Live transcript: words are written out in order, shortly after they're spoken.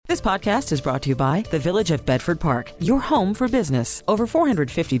This podcast is brought to you by the Village of Bedford Park, your home for business. Over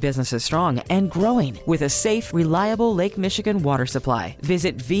 450 businesses strong and growing with a safe, reliable Lake Michigan water supply.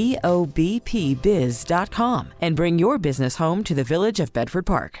 Visit VOBPBiz.com and bring your business home to the Village of Bedford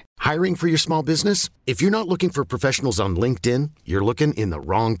Park. Hiring for your small business? If you're not looking for professionals on LinkedIn, you're looking in the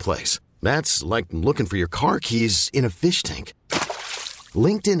wrong place. That's like looking for your car keys in a fish tank.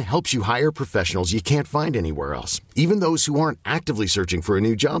 LinkedIn helps you hire professionals you can't find anywhere else, even those who aren't actively searching for a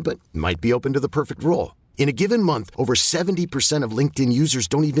new job but might be open to the perfect role. In a given month, over 70% of LinkedIn users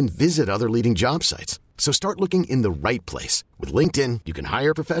don't even visit other leading job sites. So start looking in the right place. With LinkedIn, you can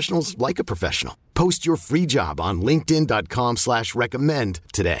hire professionals like a professional. Post your free job on linkedin.com/recommend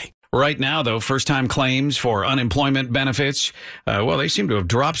today. Right now, though, first-time claims for unemployment benefits, they seem to have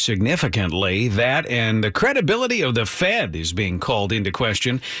dropped significantly. That and the credibility of the Fed is being called into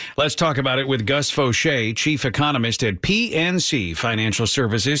question. Let's talk about it with Gus Faucher, chief economist at PNC Financial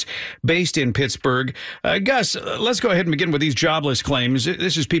Services, based in Pittsburgh. Gus, let's go ahead and begin with these jobless claims.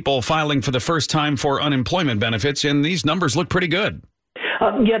 This is people filing for the first time for unemployment benefits, and these numbers look pretty good.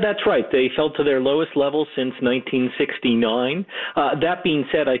 Yeah, that's right. They fell to their lowest level since 1969. That being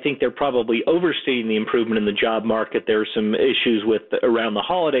said, I think they're probably overstating the improvement in the job market. There are some issues with around the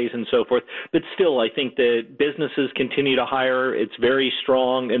holidays and so forth. But still, I think that businesses continue to hire. It's very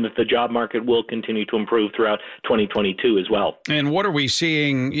strong, and that the job market will continue to improve throughout 2022 as well. And what are we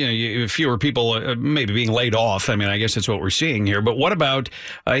seeing? Fewer people maybe being laid off. I mean, I guess that's what we're seeing here. But what about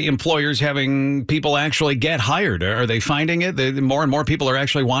employers having people actually get hired? Are they finding it? More and more people are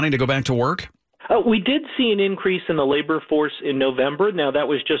actually wanting to go back to work? We did see an increase in the labor force in November. Now, that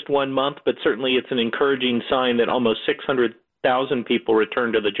was just 1 month, but certainly it's an encouraging sign that almost 600,000 people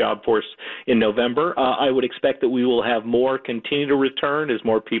returned to the job force in November. I would expect that we will have more continue to return as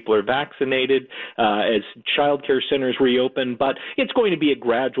more people are vaccinated, as child care centers reopen. But it's going to be a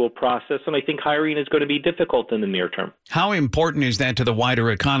gradual process, and I think hiring is going to be difficult in the near term. How important is that to the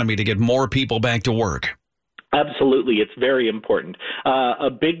wider economy to get more people back to work? Absolutely. It's very important.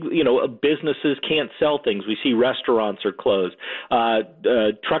 Businesses can't sell things. We see restaurants are closed.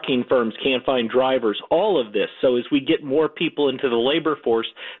 Trucking firms can't find drivers, all of this. So as we get more people into the labor force,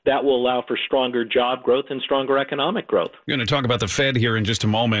 that will allow for stronger job growth and stronger economic growth. We're going to talk about the Fed here in just a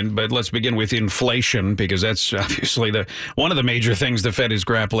moment, but let's begin with inflation, because that's obviously one of the major things the Fed is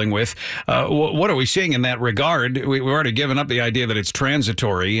grappling with. What are we seeing in that regard? We've already given up the idea that it's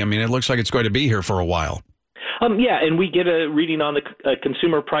transitory. I mean, it looks like it's going to be here for a while. And we get a reading on the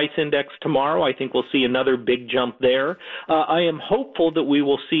consumer price index tomorrow. I think we'll see another big jump there. I am hopeful that we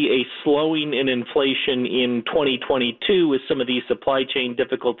will see a slowing in inflation in 2022 as some of these supply chain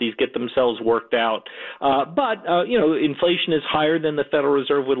difficulties get themselves worked out. But inflation is higher than the Federal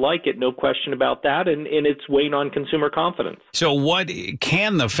Reserve would like it, no question about that, and it's weighing on consumer confidence. So what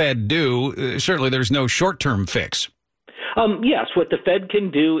can the Fed do? Certainly there's no short-term fix. Yes, what the Fed can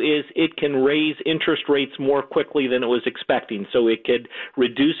do is it can raise interest rates more quickly than it was expecting. So it could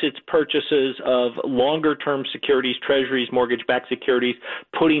reduce its purchases of longer-term securities, treasuries, mortgage-backed securities,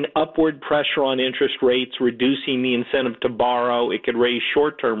 putting upward pressure on interest rates, reducing the incentive to borrow. It could raise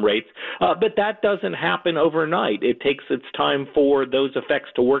short-term rates. But that doesn't happen overnight. It takes its time for those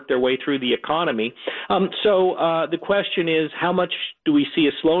effects to work their way through the economy. So the question is, how much do we see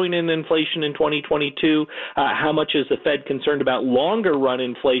a slowing in inflation in 2022? How much is the Fed concerned about longer run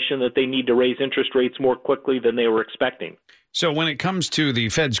inflation that they need to raise interest rates more quickly than they were expecting? So when it comes to the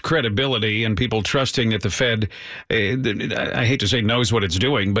Fed's credibility and people trusting that the Fed, I hate to say knows what it's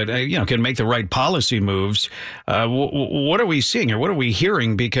doing, but can make the right policy moves, what are we seeing or what are we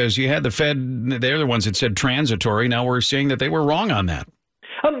hearing? Because you had the Fed, they're the ones that said transitory. Now we're seeing that they were wrong on that.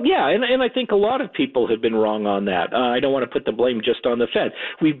 And I think a lot of people have been wrong on that. I don't want to put the blame just on the Fed.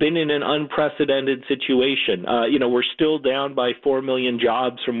 We've been in an unprecedented situation. We're still down by 4 million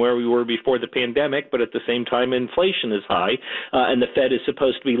jobs from where we were before the pandemic, but at the same time, inflation is high, and the Fed is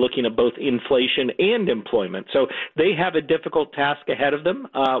supposed to be looking at both inflation and employment. So they have a difficult task ahead of them.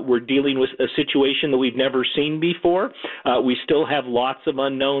 We're dealing with a situation that we've never seen before. We still have lots of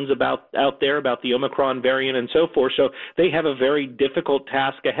unknowns out there about the Omicron variant and so forth. So they have a very difficult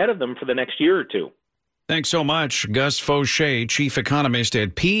task ahead of them for the next year or two. Thanks so much, Gus Faucher, chief economist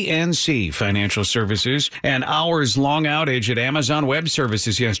at PNC Financial Services. An hours-long outage at Amazon Web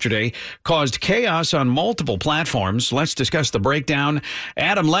Services yesterday caused chaos on multiple platforms. Let's discuss the breakdown.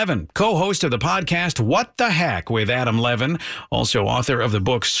 Adam Levin, co-host of the podcast What the Hack with Adam Levin, also author of the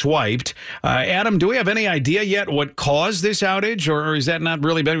book Swiped. Adam, do we have any idea yet what caused this outage, or is that not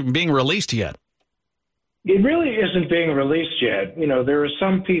really being released yet? It really isn't being released yet. There are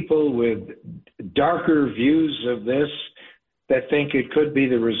some people with darker views of this that think it could be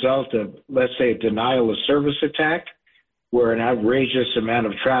the result of, let's say, a denial of service attack, where an outrageous amount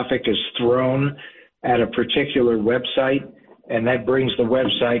of traffic is thrown at a particular website, and that brings the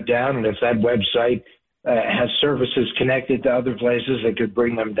website down. And if that website has services connected to other places, it could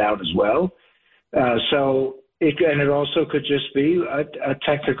bring them down as well. And it also could just be a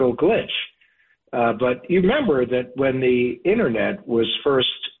technical glitch. But you remember that when the internet was first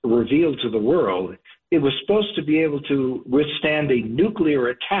revealed to the world, it was supposed to be able to withstand a nuclear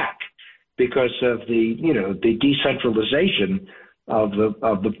attack because of the decentralization of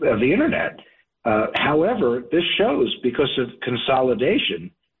the internet. However, this shows, because of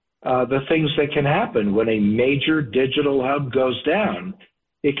consolidation, the things that can happen when a major digital hub goes down.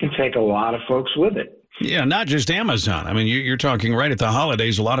 It can take a lot of folks with it. Yeah, not just Amazon. I mean, you're talking right at the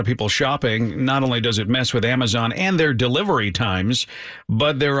holidays, a lot of people shopping. Not only does it mess with Amazon and their delivery times,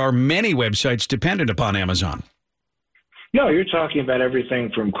 but there are many websites dependent upon Amazon. No, you're talking about everything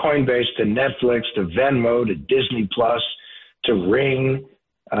from Coinbase to Netflix to Venmo to Disney Plus to Ring,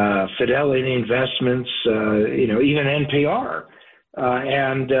 Fidelity Investments, even NPR.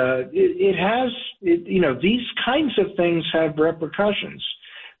 These kinds of things have repercussions.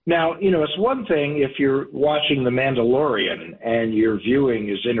 Now, it's one thing if you're watching The Mandalorian and your viewing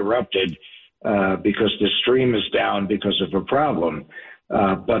is interrupted because the stream is down because of a problem.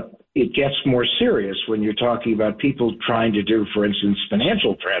 But it gets more serious when you're talking about people trying to do, for instance,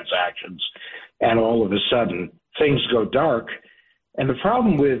 financial transactions, and all of a sudden things go dark. And the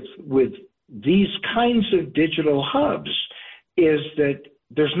problem with these kinds of digital hubs is that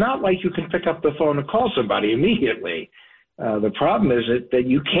there's not like you can pick up the phone and call somebody immediately. The problem is that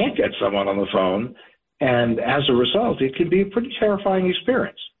you can't get someone on the phone, and as a result, it can be a pretty terrifying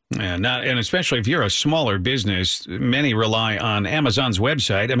experience. And especially if you're a smaller business, many rely on Amazon's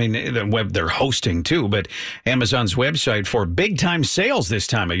website. I mean, the web they're hosting too, but Amazon's website for big-time sales this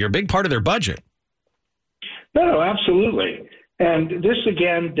time of year, big part of their budget. No, absolutely. And this,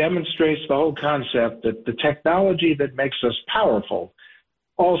 again, demonstrates the whole concept that the technology that makes us powerful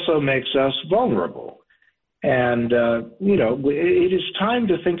also makes us vulnerable. And, it is time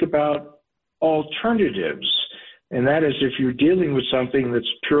to think about alternatives. And that is if you're dealing with something that's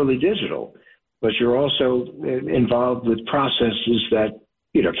purely digital, but you're also involved with processes that,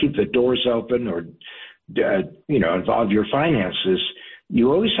 keep the doors open or, involve your finances,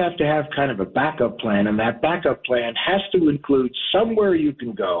 you always have to have kind of a backup plan. And that backup plan has to include somewhere you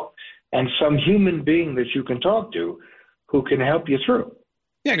can go and some human being that you can talk to who can help you through.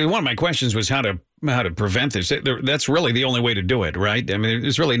 Yeah, because one of my questions was how to prevent this. That's really the only way to do it, right? I mean,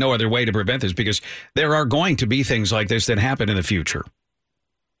 there's really no other way to prevent this because there are going to be things like this that happen in the future.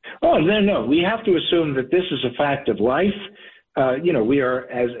 Oh, no. We have to assume that this is a fact of life. We are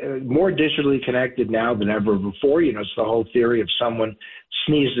as more digitally connected now than ever before. It's the whole theory of someone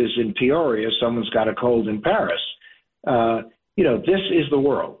sneezes in Peoria, someone's got a cold in Paris. This is the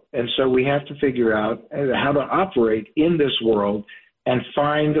world. And so we have to figure out how to operate in this world and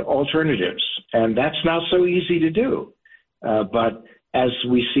find alternatives. And that's not so easy to do. But as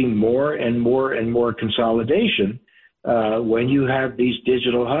we see more and more and more consolidation, when you have these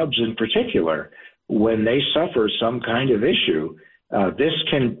digital hubs in particular, when they suffer some kind of issue, this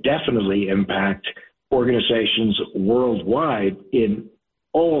can definitely impact organizations worldwide in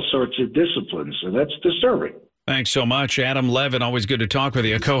all sorts of disciplines. So that's disturbing. Thanks so much, Adam Levin. Always good to talk with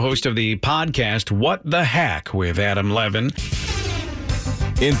you, a co-host of the podcast, What the Hack with Adam Levin.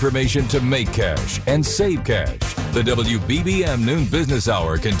 Information to make cash and save cash. The WBBM Noon Business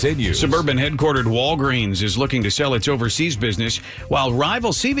Hour continues. Suburban headquartered Walgreens is looking to sell its overseas business, while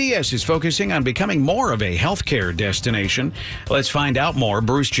rival CVS is focusing on becoming more of a healthcare destination. Let's find out more.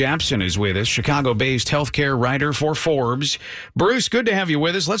 Bruce Japson is with us, Chicago-based healthcare writer for Forbes. Bruce, good to have you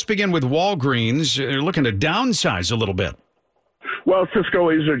with us. Let's begin with Walgreens. They're looking to downsize a little bit. Well,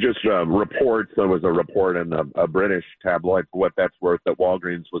 Cisco, these are just reports. There was a report in a British tabloid, for what that's worth, that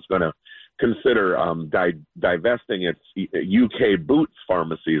Walgreens was going to consider divesting its UK Boots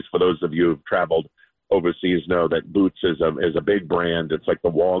pharmacies. For those of you who've traveled overseas, know that Boots is a big brand. It's like the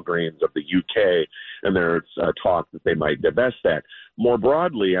Walgreens of the UK, and there's talk that they might divest that. More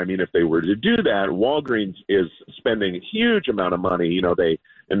broadly, I mean, if they were to do that, Walgreens is spending a huge amount of money. They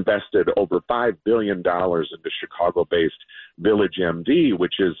invested over $5 billion into Chicago-based Village MD,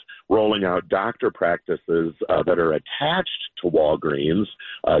 which is rolling out doctor practices that are attached to Walgreens,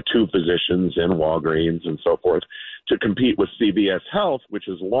 to physicians in Walgreens and so forth, to compete with CVS Health, which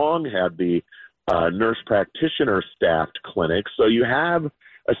has long had the nurse practitioner staffed clinics. So you have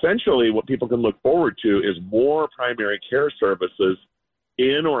essentially what people can look forward to is more primary care services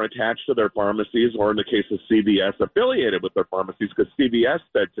in or attached to their pharmacies, or in the case of CVS, affiliated with their pharmacies, because CVS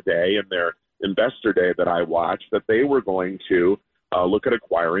said today in their investor day that I watched that they were going to look at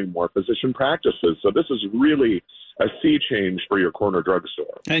acquiring more physician practices. So this is really a sea change for your corner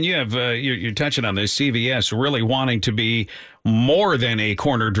drugstore. And you have you're touching on this, CVS really wanting to be more than a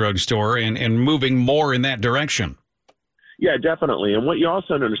corner drugstore and moving more in that direction. Yeah, definitely. And what you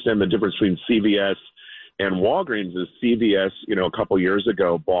also understand the difference between CVS and Walgreens is CVS, a couple years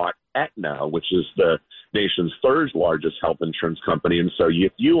ago bought Aetna, which is the nation's third largest health insurance company. And so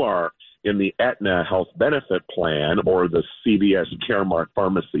if you are in the Aetna health benefit plan or the CVS Caremark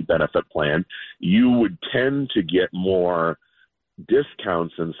pharmacy benefit plan, you would tend to get more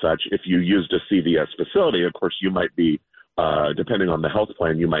discounts and such if you used a CVS facility. Of course, you might be, depending on the health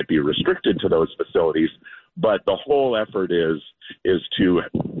plan, you might be restricted to those facilities. But the whole effort is to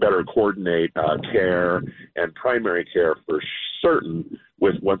better coordinate care and primary care for certain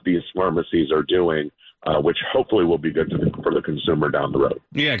with what these pharmacies are doing, which hopefully will be good for the consumer down the road.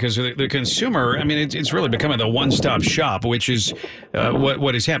 Yeah, because the consumer, I mean, it's really becoming the one-stop shop, which is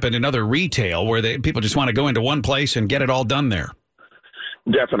what has happened in other retail, where people just want to go into one place and get it all done there.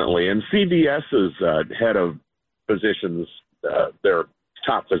 Definitely. And CVS's head of physicians, their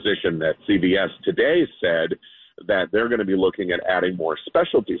top physician at CVS today said that they're going to be looking at adding more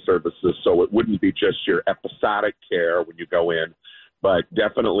specialty services, so it wouldn't be just your episodic care when you go in, but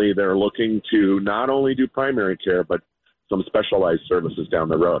definitely they're looking to not only do primary care, but some specialized services down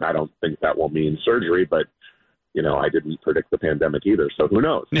the road. I don't think that will mean surgery, but I didn't predict the pandemic either, so who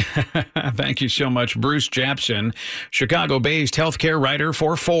knows? Thank you so much, Bruce Japsen, Chicago-based healthcare writer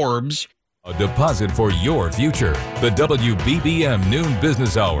for Forbes. A deposit for your future. The WBBM Noon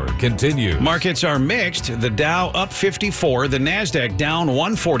Business Hour continues. Markets are mixed. The Dow up 54, the NASDAQ down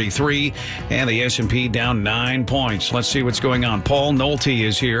 143, and the S&P down 9 points. Let's see what's going on. Paul Nolte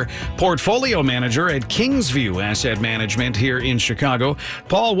is here, portfolio manager at Kingsview Asset Management here in Chicago.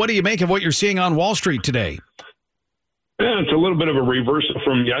 Paul, what do you make of what you're seeing on Wall Street today? Yeah, it's a little bit of a reversal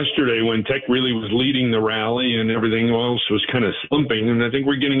from yesterday when tech really was leading the rally and everything else was kind of slumping. And I think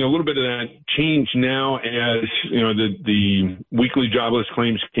we're getting a little bit of that change now as, the weekly jobless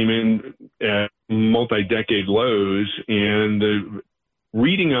claims came in at multi-decade lows. And the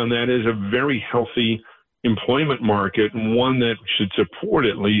reading on that is a very healthy employment market, and one that should support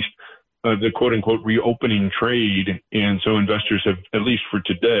at least the quote-unquote reopening trade. And so investors have, at least for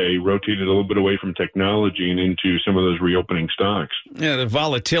today, rotated a little bit away from technology and into some of those reopening stocks. Yeah, the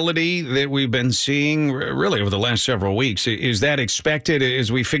volatility that we've been seeing really over the last several weeks, is that expected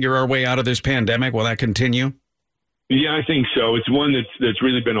as we figure our way out of this pandemic? Will that continue? Yeah, I think so. It's one that's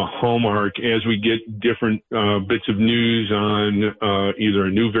really been a hallmark as we get different bits of news on either a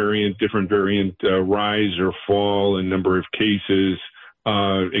new variant, different variant rise or fall in number of cases,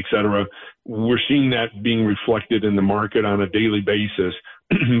 et cetera. We're seeing that being reflected in the market on a daily basis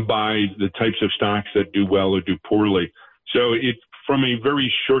by the types of stocks that do well or do poorly. So from a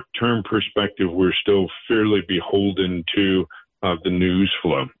very short-term perspective, we're still fairly beholden to the news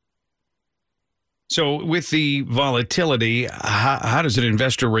flow. So with the volatility, how does an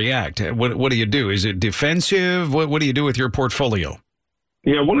investor react? What do you do? Is it defensive? What do you do with your portfolio?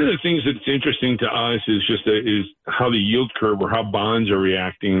 Yeah, one of the things that's interesting to us is is how the yield curve or how bonds are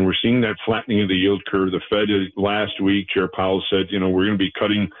reacting. And we're seeing that flattening of the yield curve. The Fed last week, Chair Powell said, we're going to be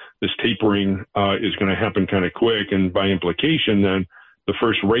cutting this tapering is going to happen kind of quick. And by implication, then the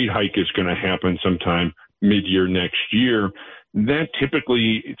first rate hike is going to happen sometime mid-year next year. That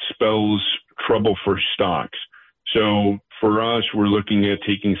typically spells trouble for stocks. So for us, we're looking at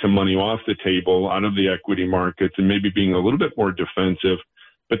taking some money off the table out of the equity markets and maybe being a little bit more defensive.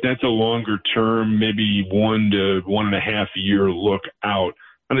 But that's a longer term, maybe 1 to 1.5 year look out.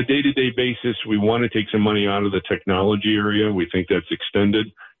 On a day-to-day basis, we want to take some money out of the technology area. We think that's extended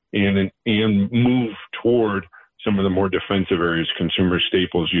and move toward some of the more defensive areas, consumer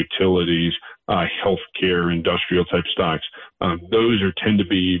staples, utilities, healthcare, industrial type stocks. Those tend to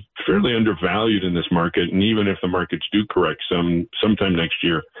be fairly undervalued in this market. And even if the markets do correct sometime next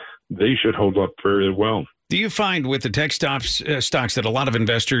year, they should hold up very well. Do you find with the tech stocks that a lot of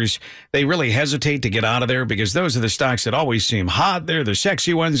investors, they really hesitate to get out of there because those are the stocks that always seem hot? They're the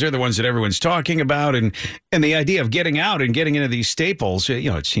sexy ones. They're the ones that everyone's talking about. And the idea of getting out and getting into these staples,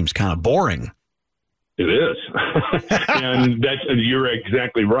 it seems kind of boring. It is. And you're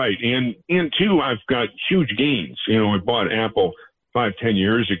exactly right. And two, I've got huge gains. I bought Apple 5-10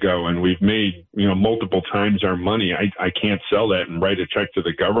 years ago, and we've made, multiple times our money. I can't sell that and write a check to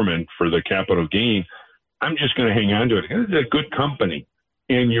the government for the capital gain. I'm just going to hang on to it. It's a good company.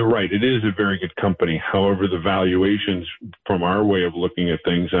 And you're right, it is a very good company. However, the valuations from our way of looking at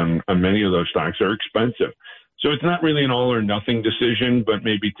things on many of those stocks are expensive. So it's not really an all or nothing decision, but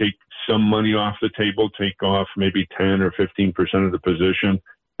maybe take some money off the table, take off maybe 10 or 15% of the position,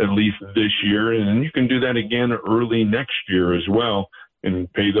 at least this year. And then you can do that again early next year as well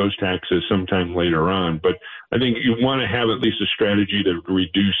and pay those taxes sometime later on. But I think you want to have at least a strategy to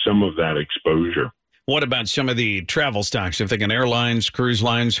reduce some of that exposure. What about some of the travel stocks? I'm thinking airlines, cruise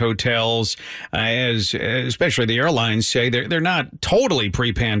lines, hotels, especially the airlines say they're not totally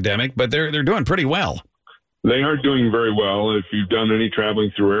pre-pandemic, but they're doing pretty well. They are doing very well. If you've done any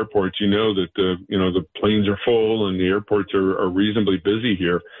traveling through airports, you know that the planes are full and the airports are reasonably busy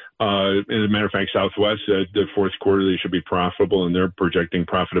here. As a matter of fact, Southwest said the fourth quarter they should be profitable, and they're projecting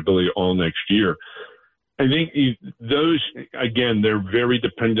profitability all next year. I think those, again, they're very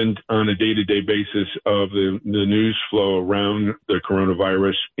dependent on a day-to-day basis of the news flow around the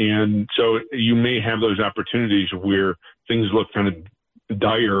coronavirus. And so you may have those opportunities where things look kind of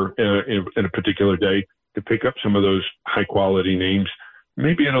dire in a particular day to pick up some of those high-quality names,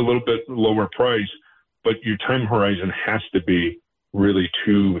 maybe at a little bit lower price, but your time horizon has to be really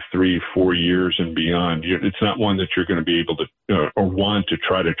 2, 3, 4 years and beyond. It's not one that you're going to be able to or want to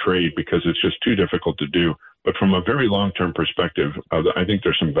try to trade because it's just too difficult to do. But from a very long-term perspective, I think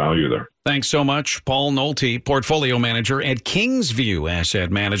there's some value there. Thanks so much, Paul Nolte, Portfolio Manager at Kingsview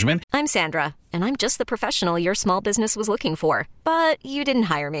Asset Management. I'm Sandra, and I'm just the professional your small business was looking for. But you didn't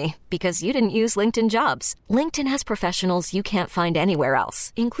hire me because you didn't use LinkedIn Jobs. LinkedIn has professionals you can't find anywhere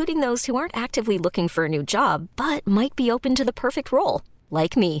else, including those who aren't actively looking for a new job, but might be open to the perfect role,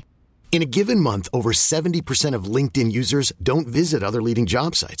 like me. In a given month, over 70% of LinkedIn users don't visit other leading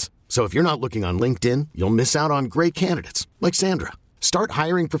job sites. So if you're not looking on LinkedIn, you'll miss out on great candidates like Sandra. Start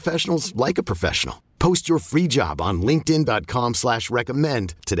hiring professionals like a professional. Post your free job on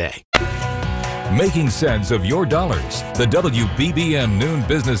linkedin.com/recommend today. Making sense of your dollars. The WBBM Noon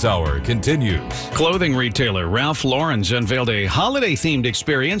Business Hour continues. Clothing retailer Ralph Lauren's unveiled a holiday-themed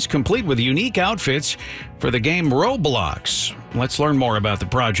experience complete with unique outfits for the game Roblox. Let's learn more about the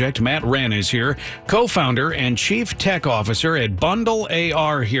project. Matt Wren is here, co-founder and chief tech officer at Bundle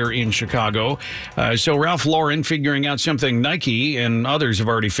AR here in Chicago. So Ralph Lauren figuring out something Nike and others have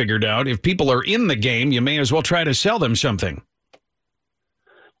already figured out. If people are in the game, you may as well try to sell them something.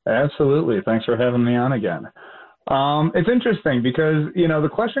 Absolutely. Thanks for having me on again. It's interesting because, the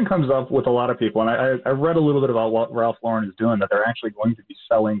question comes up with a lot of people, and I read a little bit about what Ralph Lauren is doing, that they're actually going to be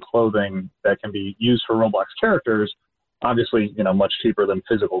selling clothing that can be used for Roblox characters, obviously, much cheaper than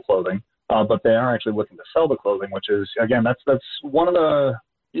physical clothing, but they are actually looking to sell the clothing, which is, again, that's one of the,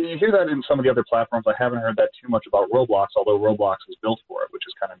 you hear that in some of the other platforms. I haven't heard that too much about Roblox, although Roblox is built for it, which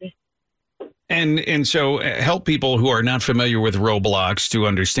is kind of neat. And so help people who are not familiar with Roblox to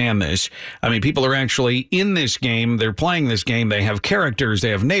understand this. I mean, people are actually in this game. They're playing this game. They have characters.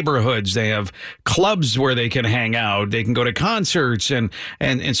 They have neighborhoods. They have clubs where they can hang out. They can go to concerts. And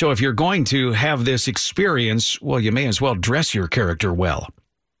so if you're going to have this experience, well, you may as well dress your character well.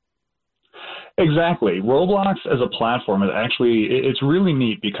 Exactly. Roblox as a platform is actually, it's really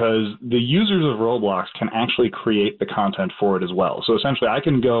neat because the users of Roblox can actually create the content for it as well. So essentially I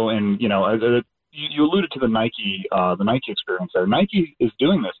can go and, you alluded to the Nike experience there. Nike is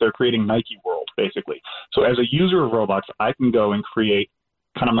doing this. They're creating Nike World, basically. So as a user of Roblox, I can go and create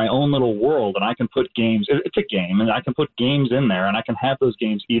kind of my own little world, and I can put games, it's a game, and I can put games in there, and I can have those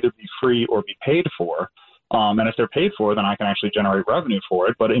games either be free or be paid for. And if they're paid for, then I can actually generate revenue for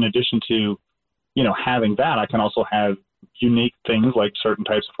it. But in addition to having that, I can also have unique things like certain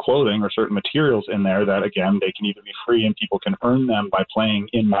types of clothing or certain materials in there that, again, they can either be free and people can earn them by playing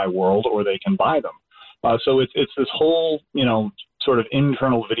in my world, or they can buy them. So it's this whole, sort of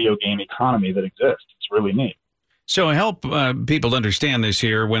internal video game economy that exists. It's really neat. So help people understand this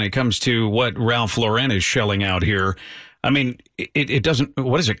here when it comes to what Ralph Lauren is shelling out here. I mean, it doesn't,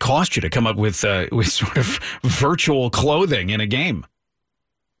 what does it cost you to come up with sort of virtual clothing in a game?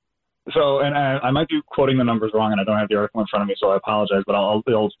 So, and I might be quoting the numbers wrong, and I don't have the article in front of me, so I apologize, but I'll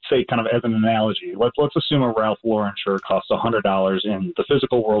say kind of as an analogy. Let's assume a Ralph Lauren shirt costs $100 in the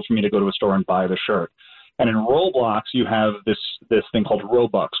physical world for me to go to a store and buy the shirt. And in Roblox, you have this thing called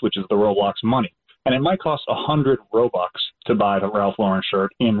Robux, which is the Roblox money. And it might cost 100 Robux to buy the Ralph Lauren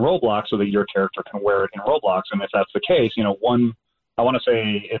shirt in Roblox so that your character can wear it in Roblox. And if that's the case, I want to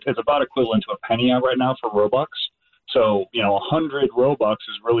say it's about equivalent to a penny right now for Robux. So, 100 Robux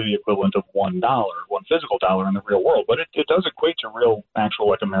is really the equivalent of $1, one physical dollar in the real world. But it does equate to real,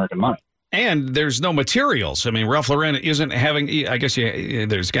 actual, American money. And there's no materials. I mean, Ralph Lauren isn't having, I guess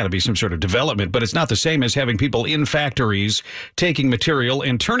there's got to be some sort of development, but it's not the same as having people in factories taking material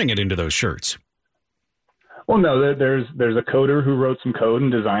and turning it into those shirts. Well, no, there's a coder who wrote some code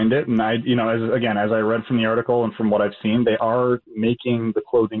and designed it. And as I read from the article and from what I've seen, they are making the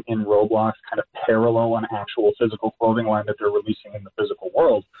clothing in Roblox kind of parallel an actual physical clothing line that they're releasing in the physical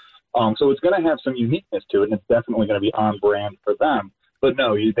world. So it's going to have some uniqueness to it, and it's definitely going to be on brand for them. But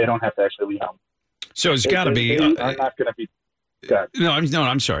no, they don't have to actually leave home. So it's got to be. They are not going to be.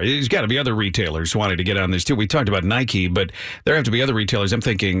 I'm sorry. There's got to be other retailers wanting to get on this too. We talked about Nike, but there have to be other retailers. I'm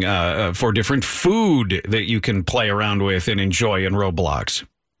thinking for different food that you can play around with and enjoy in Roblox.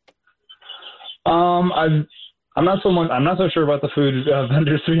 I'm not so sure about the food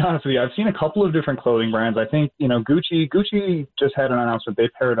vendors, to be honest with you. I've seen a couple of different clothing brands. I think Gucci just had an announcement. They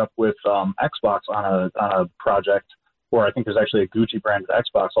paired up with Xbox on a project where I think there's actually a Gucci brand with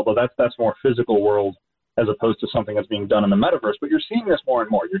Xbox, although that's more physical world as opposed to something that's being done in the metaverse. But you're seeing this more and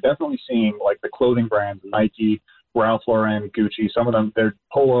more. You're definitely seeing like the clothing brands, Nike, Ralph Lauren, Gucci, some of them, they're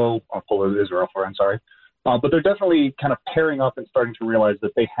Polo is Ralph Lauren, sorry. But they're definitely kind of pairing up and starting to realize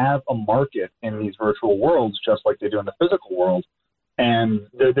that they have a market in these virtual worlds just like they do in the physical world. And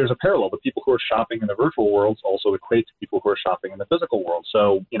there's a parallel. The people who are shopping in the virtual worlds also equate to people who are shopping in the physical world.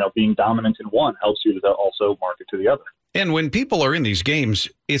 So, being dominant in one helps you to also market to the other. And when people are in these games,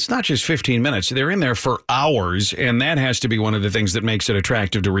 it's not just 15 minutes. They're in there for hours, and that has to be one of the things that makes it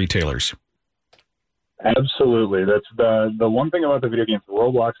attractive to retailers. Absolutely. That's the one thing about the video games,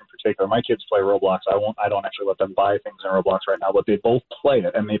 Roblox in particular. My kids play Roblox. I don't actually let them buy things in Roblox right now, but they both play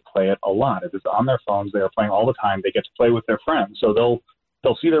it, and they play it a lot. It is on their phones. They are playing all the time. They get to play with their friends. So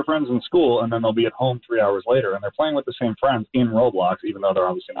they'll see their friends in school, and then they'll be at home 3 hours later, and they're playing with the same friends in Roblox, even though they're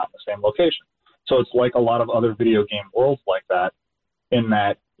obviously not in the same location. So it's like a lot of other video game worlds like that, in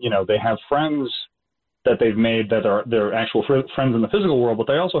that, they have friends that they've made that are their actual friends in the physical world, but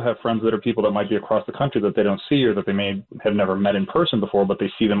they also have friends that are people that might be across the country that they don't see or that they may have never met in person before, but they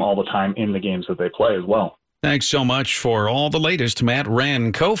see them all the time in the games that they play as well. Thanks so much for all the latest. Matt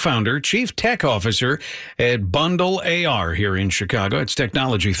Wren, co-founder, chief tech officer at Bundle AR here in Chicago. It's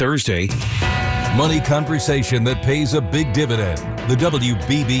Technology Thursday. Money conversation that pays a big dividend. The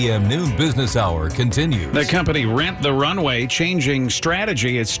WBBM Noon Business Hour continues. The company Rent the Runway changing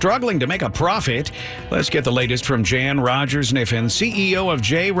strategy. It's struggling to make a profit. Let's get the latest from Jan Rogers-Kniffen, CEO of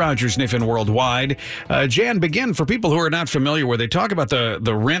J. Rogers-Kniffen Worldwide. Jan, begin for people who are not familiar where they talk about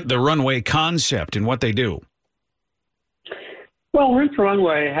the Rent the Runway concept and what they do. Well, Rent the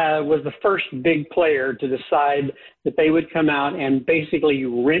Runway was the first big player to decide that they would come out and basically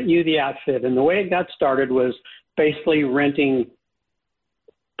rent you the outfit. And the way it got started was basically renting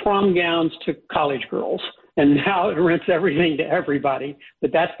prom gowns to college girls. And now it rents everything to everybody.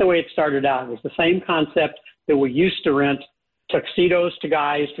 But that's the way it started out. It was the same concept that we used to rent tuxedos to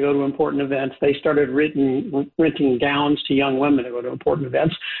guys to go to important events. They started renting gowns to young women to go to important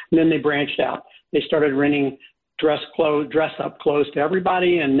events. And then they branched out. They started renting dress-up clothes to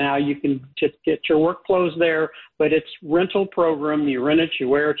everybody, and now you can just get your work clothes there. But it's rental program. You rent it, you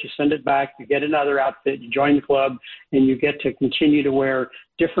wear it, you send it back, you get another outfit, you join the club, and you get to continue to wear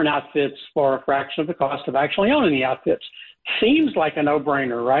different outfits for a fraction of the cost of actually owning the outfits. Seems like a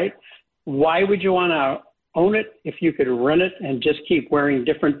no-brainer, right? Why would you want to own it if you could rent it and just keep wearing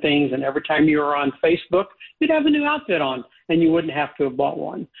different things, and every time you were on Facebook, you'd have a new outfit on, and you wouldn't have to have bought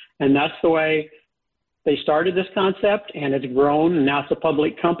one? And that's the way they started this concept, and it's grown, and now it's a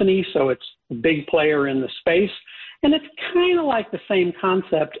public company, so it's a big player in the space. And it's kind of like the same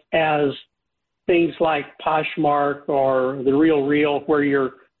concept as things like Poshmark or The Real, where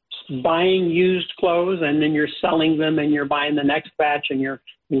you're buying used clothes and then you're selling them and you're buying the next batch and you're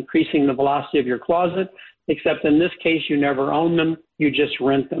increasing the velocity of your closet, except in this case, you never own them, you just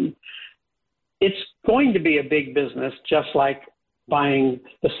rent them. It's going to be a big business, just like buying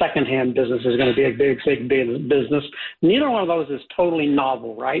the secondhand business is going to be a big business. Neither one of those is totally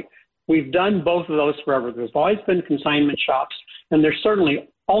novel, right? We've done both of those forever. There's always been consignment shops, and there's certainly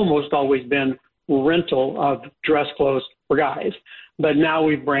almost always been rental of dress clothes for guys. But now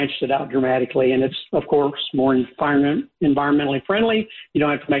we've branched it out dramatically, and it's, of course, more environmentally friendly. You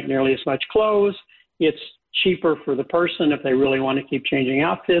don't have to make nearly as much clothes. It's cheaper for the person if they really want to keep changing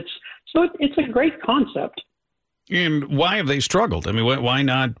outfits. So it's a great concept. And why have they struggled? I mean, why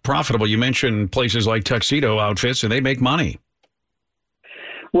not profitable? You mentioned places like Tuxedo Outfits, and they make money.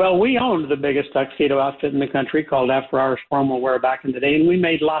 Well, we owned the biggest tuxedo outfit in the country called After Hours Formal Wear back in the day, and we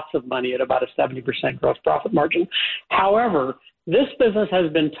made lots of money at about a 70% gross profit margin. However, This business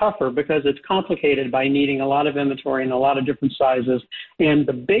has been tougher because it's complicated by needing a lot of inventory in a lot of different sizes. And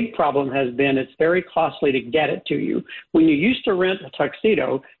the big problem has been it's very costly to get it to you. When you used to rent a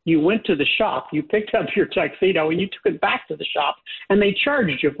tuxedo, you went to the shop, you picked up your tuxedo, and you took it back to the shop, and they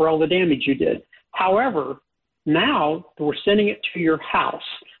charged you for all the damage you did. However, now we're sending it to your house.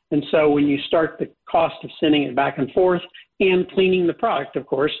 And so when you start the cost of sending it back and forth and cleaning the product, of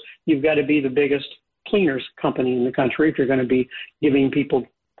course, you've got to be the biggest cleaners company in the country if you're going to be giving people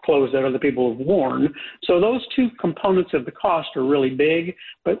clothes that other people have worn. So those two components of the cost are really big,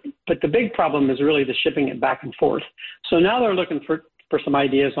 but the big problem is really the shipping it back and forth. So now they're looking for some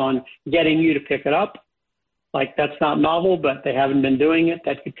ideas on getting you to pick it up. Like, that's not novel, but they haven't been doing it.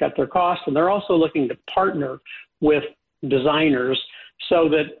 That could cut their costs. And they're also looking to partner with designers so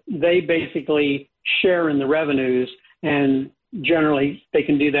that they basically share in the revenues, and generally they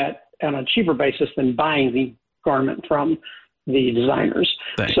can do that on a cheaper basis than buying the garment from the designers.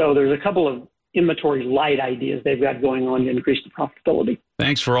 Thanks. So there's a couple of inventory light ideas they've got going on to increase the profitability.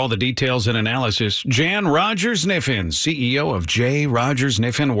 Thanks for all the details and analysis. Jan Rogers-Kniffen, CEO of J.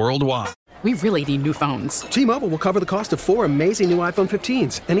 Rogers-Kniffen Worldwide. We really need new phones. T-Mobile will cover the cost of 4 amazing new iPhone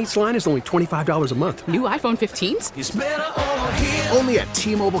 15s, and each line is only $25 a month. New iPhone 15s? It's better over here. Only at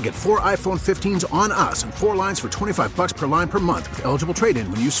T-Mobile, get 4 iPhone 15s on us and 4 lines for $25 per line per month with eligible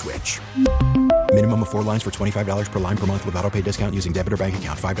trade-in when you switch. Minimum of 4 lines for $25 per line per month with autopay discount using debit or bank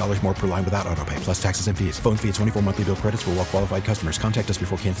account. $5 more per line without autopay, plus taxes and fees. Phone fee at 24 monthly bill credits for well-qualified customers. Contact us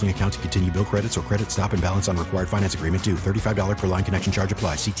before canceling account to continue bill credits or credit stop and balance on required finance agreement due. $35 per line connection charge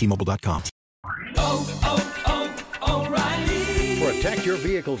applies. See T-Mobile.com. O'Reilly. Protect your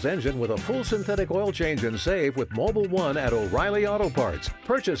vehicle's engine with a full synthetic oil change and save with Mobil 1 at O'Reilly Auto Parts.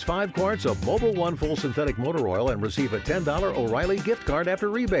 Purchase 5 quarts of Mobil 1 full synthetic motor oil and receive a $10 O'Reilly gift card after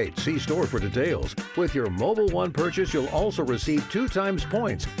rebate. See store for details. With your Mobil 1 purchase, you'll also receive 2 times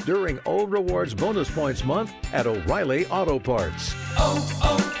points during O Rewards Bonus Points Month at O'Reilly Auto Parts.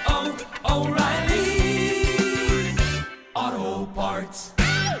 O'Reilly Auto Parts.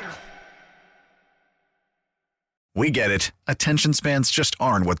 We get it. Attention spans just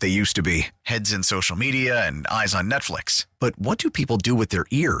aren't what they used to be. Heads in social media and eyes on Netflix. But what do people do with their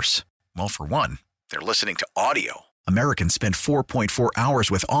ears? Well, for one, they're listening to audio. Americans spend 4.4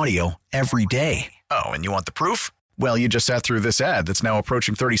 hours with audio every day. Oh, and you want the proof? Well, you just sat through this ad that's now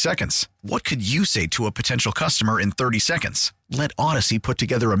approaching 30 seconds. What could you say to a potential customer in 30 seconds? Let Odyssey put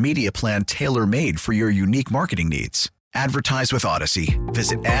together a media plan tailor-made for your unique marketing needs. Advertise with Odyssey.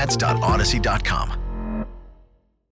 Visit ads.odyssey.com.